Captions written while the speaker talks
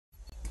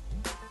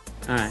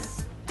All right.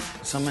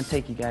 So I'm gonna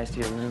take you guys to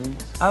your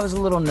rooms. I was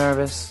a little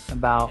nervous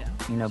about,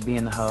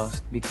 being the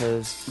host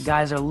because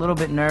guys are a little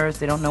bit nervous.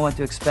 They don't know what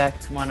to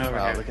expect. Come on over here.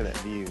 Wow, look at that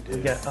view,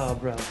 dude.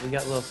 Bro, we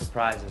got little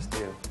surprises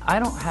too. I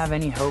don't have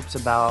any hopes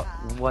about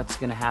what's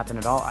gonna happen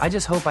at all. I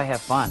just hope I have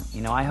fun.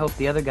 I hope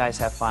the other guys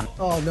have fun.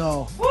 Oh,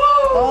 no. Woo!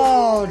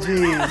 Oh,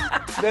 geez.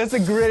 That's the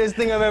greatest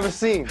thing I've ever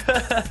seen.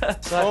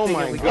 Oh,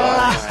 my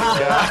God.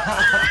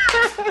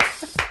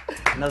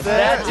 Now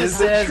that just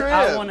says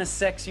I want to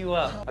sex you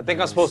up. I think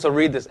I'm supposed to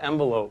read this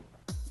envelope.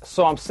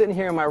 So I'm sitting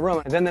here in my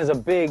room, and then there's a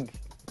big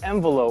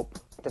envelope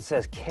that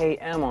says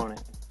KM on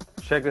it.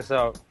 Check this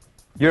out.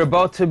 You're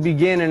about to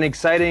begin an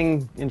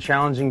exciting and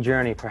challenging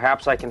journey.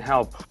 Perhaps I can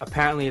help.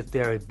 Apparently,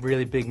 they're a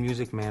really big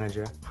music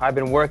manager. I've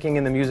been working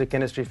in the music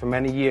industry for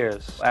many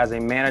years as a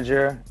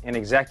manager and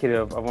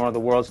executive of one of the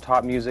world's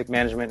top music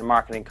management and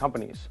marketing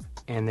companies.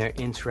 And they're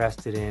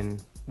interested in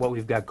what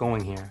we've got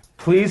going here.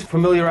 Please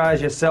familiarize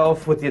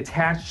yourself with the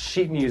attached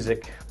sheet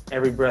music,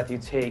 Every Breath You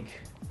Take,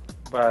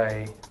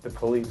 by the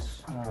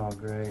Police. Oh,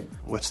 great.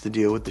 What's the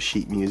deal with the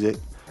sheet music?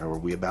 Are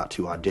we about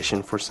to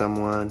audition for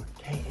someone?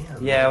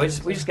 KM. Yeah, we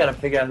just got to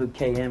figure out who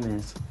KM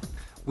is.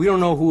 We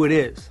don't know who it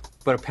is,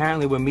 but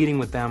apparently we're meeting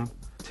with them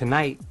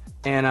tonight,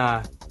 and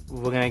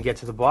we're going to get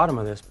to the bottom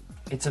of this.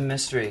 It's a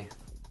mystery.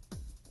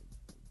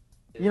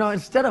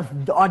 Instead of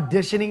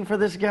auditioning for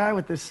this guy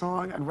with this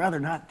song, I'd rather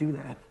not do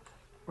that.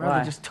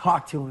 Rather just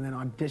talk to him than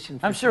audition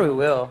for I'm sure we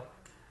will.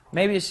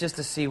 Maybe it's just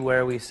to see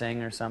where we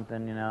sing or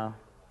something,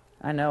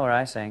 I know where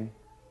I sing.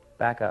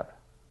 Back up.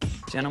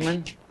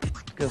 Gentlemen,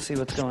 go see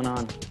what's going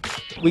on.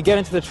 We get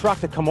into the truck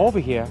to come over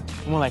here,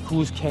 and we're like,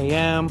 who's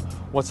KM?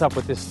 What's up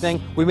with this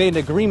thing? We made an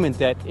agreement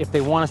that if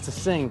they want us to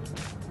sing,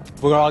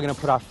 we're all going to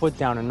put our foot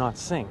down and not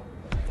sing.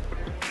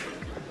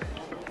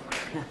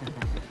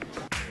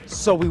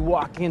 So we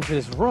walk into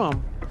this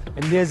room,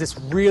 and there's this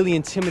really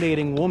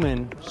intimidating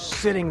woman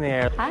sitting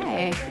there.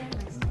 Hi.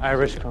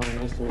 Irish Cronin,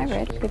 nice to meet you. Hi,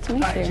 Rich. Good to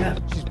meet you.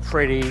 She's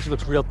pretty. She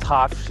looks real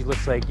tough. She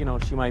looks like,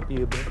 she might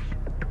be a bitch.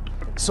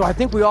 So I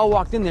think we all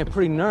walked in there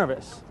pretty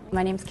nervous.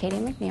 My name's Katie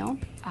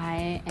McNeil.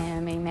 I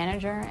am a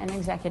manager and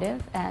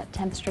executive at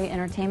 10th Street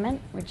Entertainment,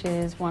 which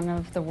is one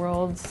of the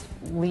world's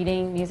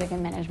leading music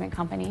and management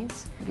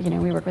companies.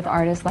 We work with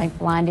artists like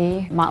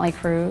Blondie, Motley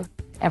Crue,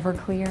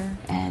 Everclear,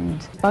 and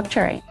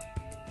Buckcherry.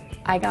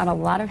 I got a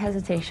lot of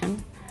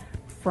hesitation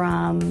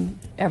from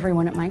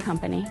everyone at my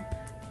company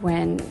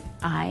when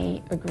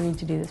I agreed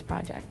to do this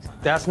project.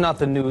 That's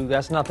nothing new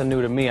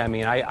to me. I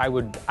mean, I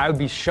would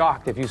be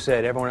shocked if you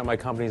said everyone at my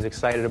company is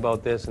excited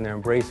about this and they're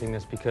embracing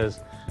this, because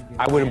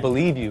I wouldn't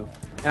believe you.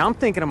 And I'm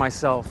thinking to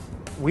myself,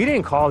 we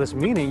didn't call this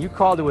meeting. You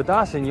called it with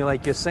us, and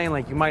you're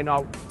saying you might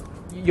not,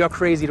 you're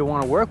crazy to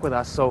want to work with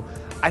us. So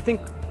I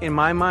think in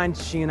my mind,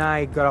 she and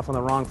I got off on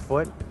the wrong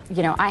foot.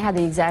 I had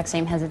the exact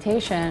same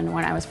hesitation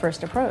when I was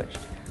first approached.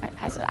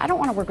 I said, I don't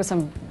want to work with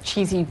some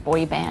cheesy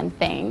boy band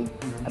thing.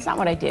 That's not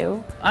what I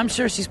do. I'm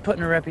sure she's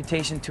putting her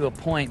reputation to a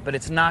point, but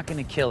it's not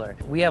going to kill her.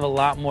 We have a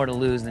lot more to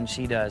lose than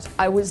she does.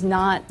 I was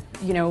not,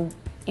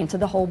 into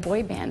the whole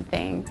boy band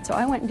thing. So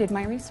I went and did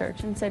my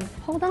research and said,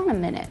 hold on a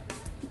minute.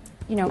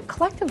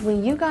 Collectively,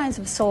 you guys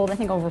have sold, I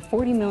think, over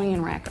 40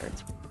 million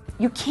records.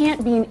 You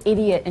can't be an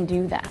idiot and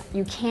do that.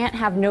 You can't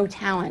have no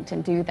talent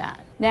and do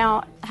that.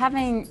 Now,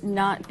 having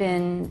not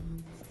been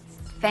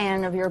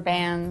fan of your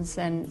bands,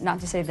 and not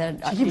to say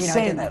that She keeps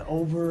saying that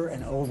over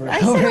and over and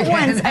I over said it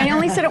again. once. I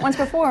only said it once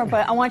before,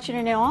 but I want you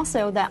to know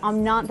also that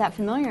I'm not that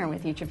familiar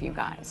with each of you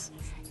guys.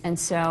 And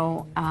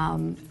so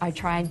I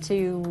tried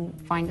to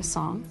find a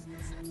song,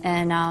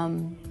 and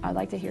I'd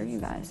like to hear you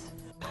guys.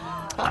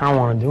 I don't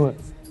want to do it.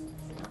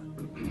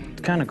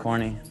 It's kind of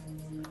corny.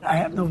 I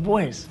have no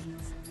voice.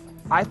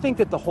 I think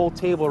that the whole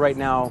table right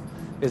now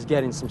is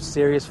getting some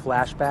serious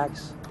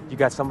flashbacks. You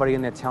got somebody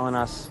in there telling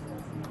us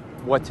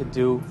what to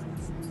do,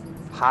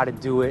 how to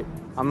do it.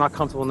 I'm not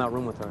comfortable in that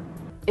room with her.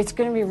 It's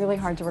going to be really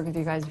hard to work with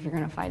you guys if you're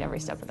going to fight every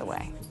step of the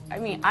way. I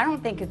mean, I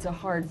don't think it's a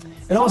hard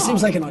It almost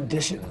seems like an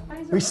audition.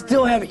 We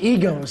still have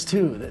egos,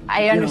 too. That,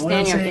 I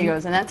understand your saying?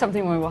 egos, and that's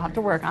something we will have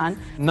to work on.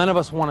 None of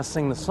us want to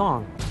sing the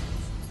song.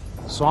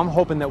 So I'm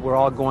hoping that we're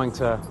all going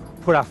to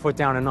put our foot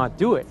down and not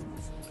do it.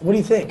 What do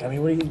you think? I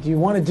mean, do you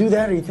want to do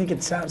that, or do you think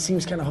it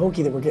seems kind of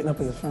hokey that we're getting up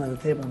at the front of the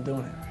table and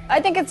doing it?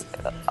 I think it's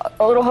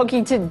a little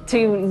hokey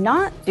to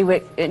not do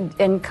it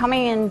and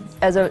coming in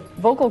as a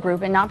vocal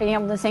group and not being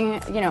able to sing,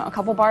 a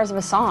couple bars of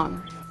a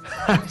song.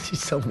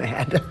 She's so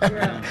mad.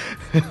 Yeah.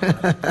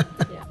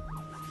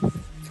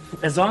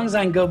 As long as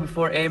I can go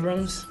before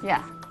Abrams,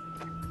 Yeah.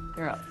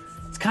 You're up.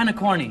 it's kind of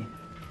corny.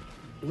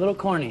 A little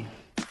corny.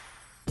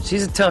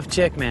 She's a tough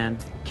chick, man.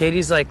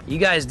 Katie's like, you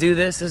guys do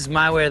this, this is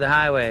my way or the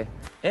highway.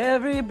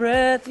 Every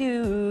breath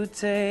you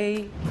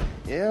take,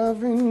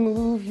 Every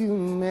move you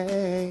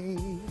make.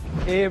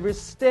 Every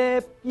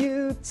step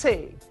you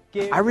take.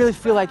 I really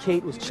feel like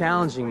Kate was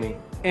challenging me.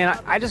 And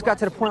I just got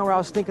to the point where I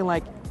was thinking,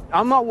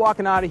 I'm not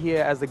walking out of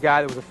here as the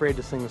guy that was afraid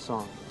to sing the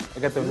song. I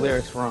got the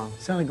lyrics wrong.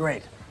 Sounded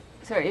great.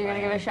 So you're going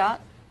to give it a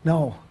shot?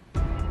 No.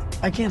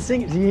 I can't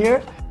sing it. Do you hear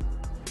it?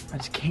 I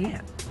just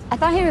can't. I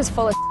thought he was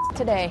full of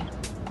today.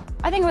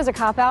 I think it was a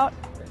cop-out.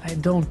 I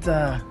don't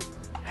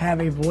have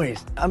a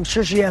voice. I'm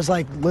sure she has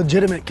like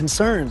legitimate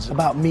concerns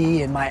about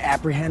me and my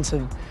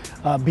apprehensive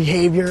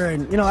behavior,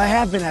 and you know, I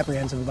have been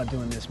apprehensive about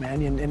doing this,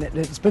 man, and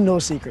it's been no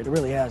secret, it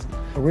really hasn't.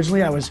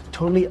 Originally, I was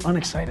totally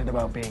unexcited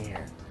about being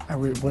here. I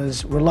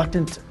was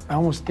reluctant. I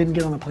almost didn't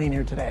get on the plane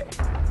here today,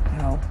 you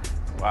know?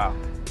 Wow.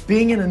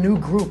 Being in a new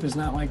group is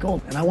not my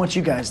goal, and I want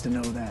you guys to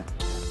know that.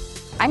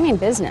 I mean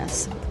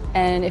business.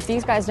 And if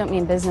these guys don't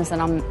mean business,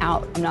 then I'm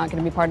out. I'm not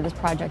going to be part of this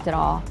project at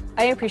all.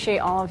 I appreciate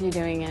all of you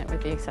doing it,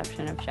 with the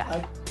exception of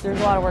Jeff. There's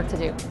a lot of work to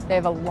do. They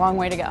have a long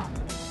way to go.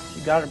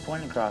 She got her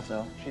point across,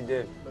 though. She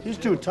did. She's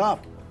too tough.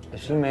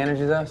 If she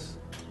manages us,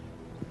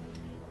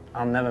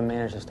 I'll never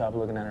manage to stop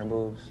looking at her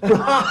boobs.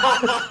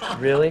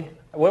 Really?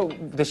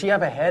 What, does she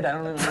have a head? I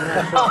don't know.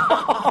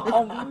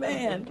 Oh,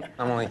 man.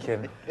 I'm only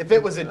kidding. If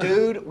it was a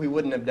dude, we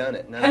wouldn't have done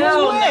it. None of us.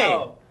 Hell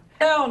no.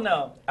 Hell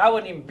no. I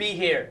wouldn't even be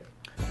here.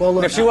 Well,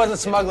 look, If she wasn't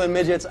smuggling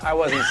midgets, I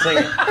wasn't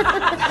singing.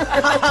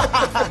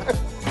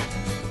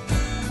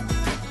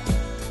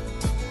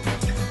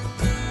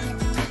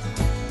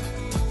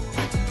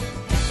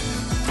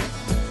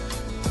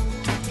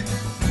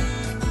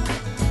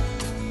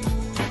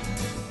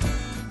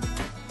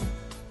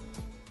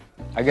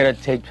 I gotta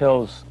take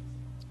pills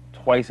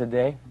twice a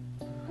day,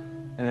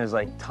 and there's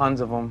like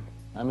tons of them.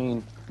 I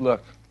mean,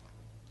 look.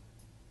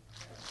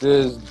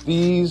 There's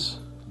these.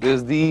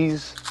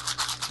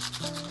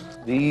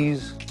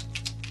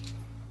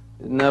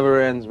 It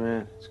never ends,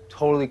 man. It's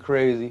totally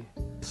crazy.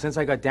 Since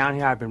I got down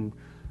here, I've been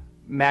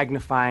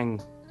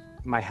magnifying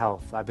my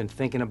health. I've been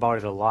thinking about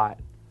it a lot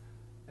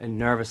and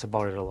nervous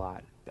about it a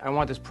lot. I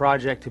want this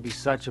project to be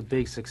such a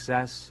big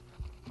success.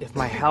 If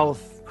my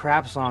health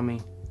craps on me,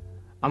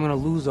 I'm gonna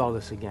lose all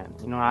this again.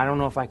 You know, I don't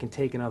know if I can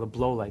take another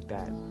blow like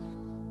that.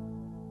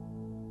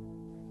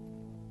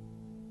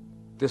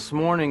 This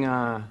morning,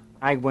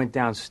 I went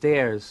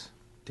downstairs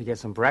to get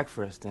some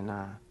breakfast, and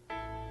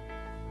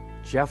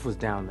Jeff was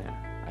down there.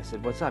 I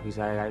said, "What's up?" He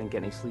said, "I didn't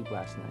get any sleep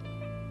last night."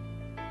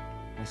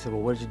 I said,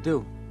 "Well, what did you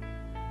do?"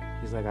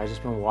 He's like, "I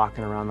just been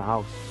walking around the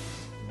house,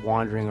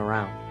 wandering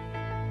around."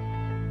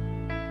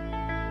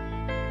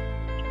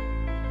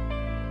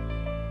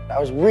 I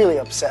was really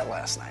upset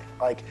last night.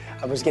 Like,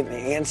 I was getting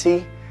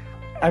antsy.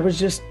 I was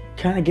just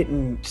kind of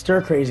getting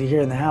stir-crazy here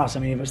in the house. I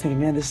mean, I was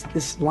thinking, man,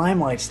 this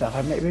limelight stuff,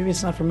 maybe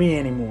it's not for me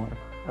anymore.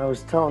 I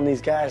was telling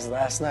these guys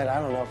last night, I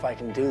don't know if I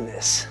can do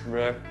this.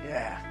 Really?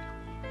 Yeah.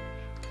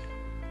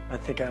 I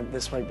think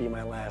this might be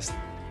my last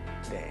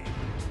day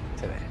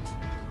today.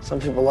 Some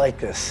people like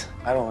this.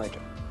 I don't like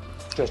it.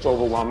 Just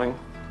overwhelming.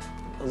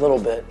 A little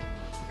bit.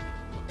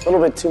 A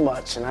little bit too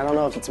much, and I don't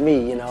know if it's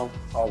me, you know,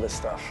 all this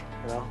stuff,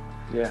 you know?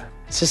 Yeah.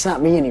 It's just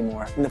not me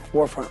anymore. In the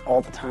forefront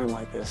all the time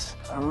like this.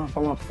 I don't know if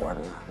I'm up for it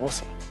or not. We'll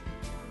see.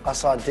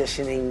 Us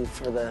auditioning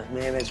for the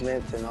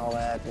management and all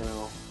that, you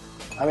know.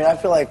 I mean, I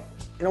feel like,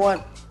 you know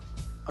what?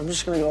 I'm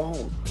just gonna go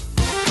home.